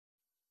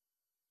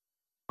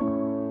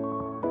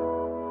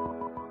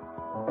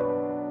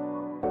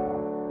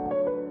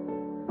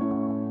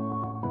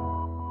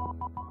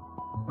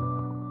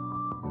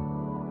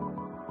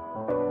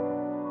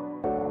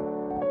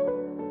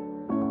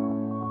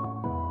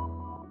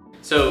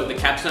So the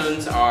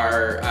capstones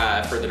are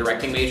for the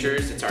directing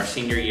majors. It's our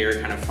senior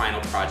year kind of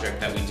final project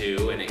that we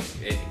do, and it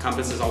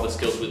encompasses all the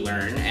skills we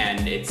learn,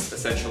 and it's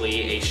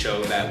essentially a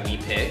show that we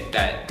pick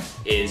that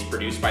is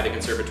produced by the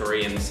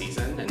conservatory in the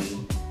season, and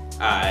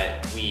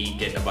we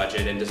get a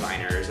budget and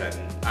designers, and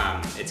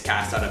it's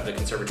cast out of the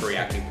conservatory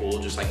acting pool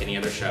just like any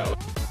other show.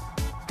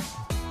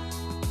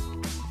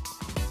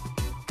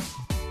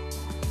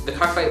 The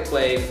Cockfight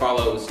play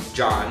follows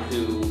John,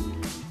 who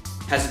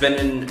has been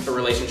in a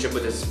relationship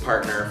with his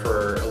partner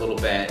for a little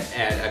bit,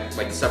 and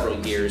like several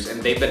years,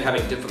 and they've been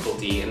having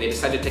difficulty, and they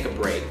decided to take a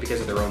break because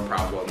of their own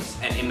problems.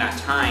 And in that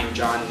time,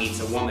 John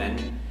meets a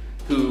woman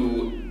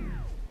who,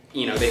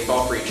 you know, they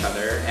fall for each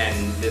other,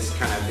 and this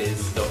kind of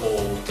is the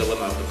whole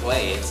dilemma of the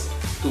play. It's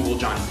who will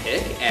John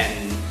pick,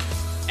 and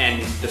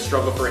the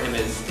struggle for him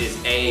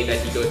is A,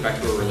 that he goes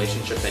back to a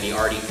relationship that he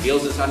already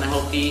feels is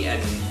unhealthy,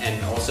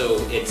 and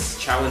also it's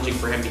challenging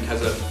for him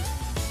because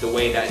of the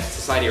way that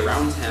society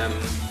around him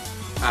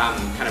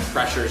kind of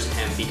pressures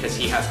him, because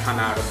he has come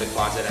out of the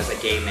closet as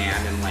a gay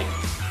man, and like,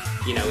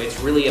 you know, it's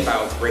really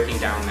about breaking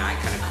down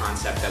that kind of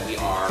concept that we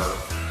are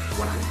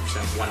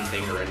 100% one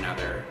thing or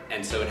another.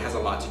 And so it has a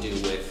lot to do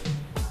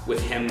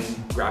with him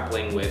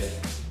grappling with,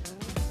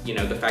 you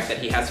know, the fact that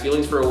he has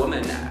feelings for a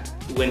woman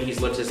when he's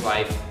lived his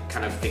life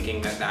kind of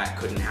thinking that that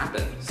couldn't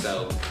happen.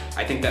 So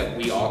I think that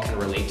we all can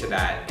relate to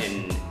that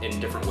in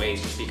different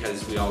ways, just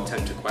because we all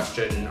tend to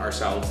question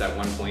ourselves at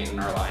one point in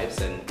our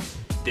lives, and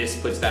this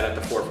puts that at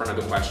the forefront of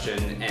the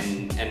question,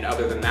 and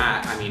other than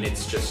that, I mean,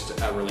 it's just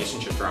a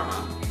relationship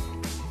drama.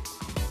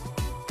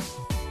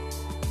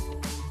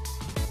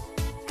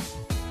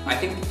 I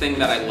think the thing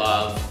that I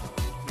love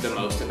the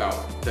most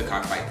about the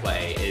Cockfight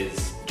play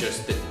is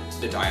just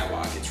the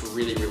dialogue. It's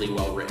really, really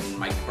well written.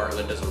 Mike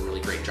Bartlett does a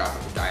really great job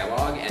with the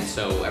dialogue, and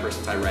so ever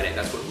since I read it,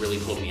 that's what really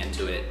pulled me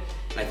into it.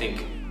 And I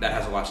think that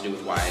has a lot to do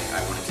with why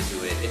I wanted to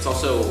do it. It's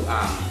also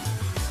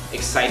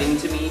exciting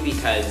to me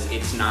because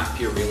it's not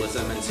pure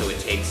realism, and so it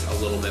takes a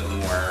little bit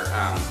more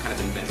kind of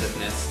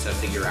inventiveness to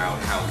figure out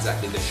how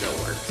exactly the show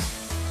works.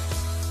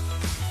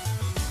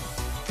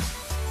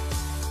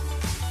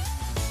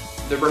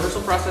 The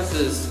rehearsal process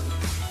is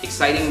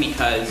exciting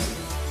because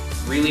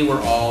really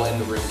we're all in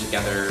the room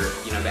together,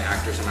 you know, the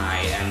actors and I,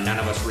 and none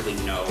of us really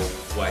know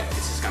what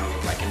this is going to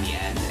look like in the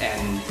end,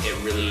 and it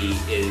really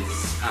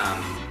is,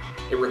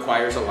 it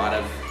requires a lot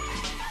of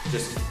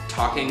just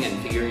talking and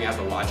figuring out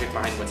the logic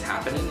behind what's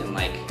happening,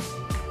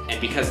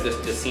 and because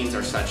the scenes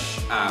are such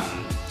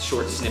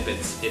short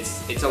snippets,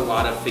 it's a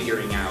lot of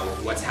figuring out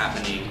what's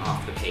happening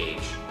off the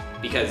page,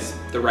 because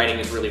the writing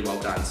is really well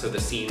done, so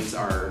the scenes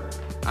are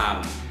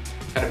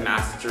kind of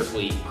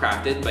masterfully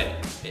crafted, but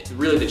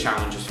really the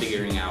challenge is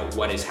figuring out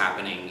what is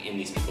happening in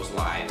these people's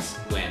lives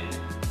when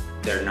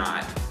they're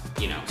not,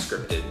 you know,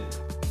 scripted.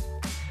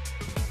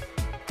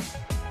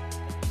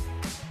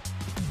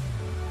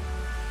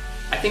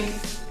 I think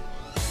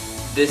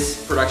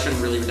this production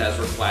really does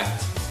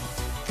reflect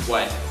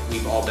what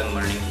we've all been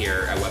learning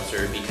here at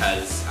Webster,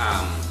 because,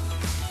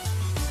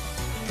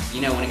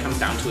 you know, when it comes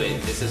down to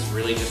it, this is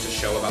really just a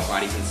show about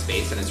bodies in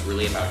space, and it's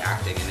really about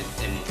acting,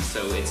 and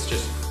so it's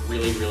just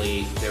really,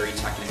 really very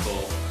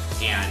technical,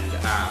 and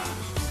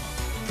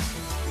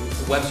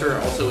Webster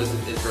also is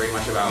very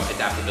much about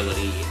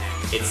adaptability.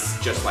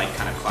 It's just like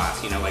kind of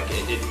class, you know, like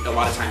a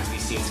lot of times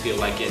these scenes feel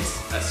like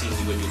it's a scene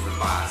we would do for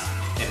class,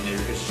 and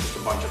there's just a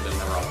bunch of them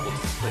that we're all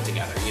put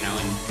together, you know,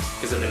 and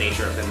because of the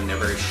nature of them, and they're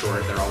very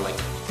short, they're all like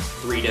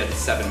 3 to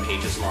 7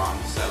 pages long,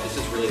 so this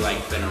has really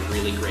like been a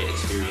really great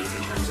experience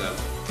in terms of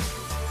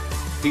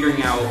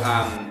figuring out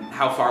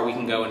how far we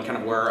can go and kind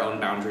of where our own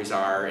boundaries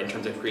are in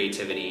terms of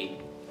creativity.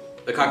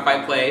 The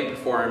Cockfight play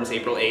performs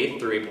April 8th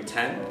through April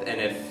 10th, and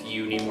if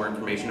you need more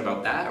information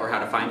about that or how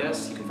to find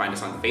us, you can find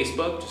us on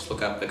Facebook. Just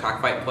look up the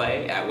Cockfight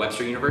play at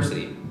Webster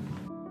University.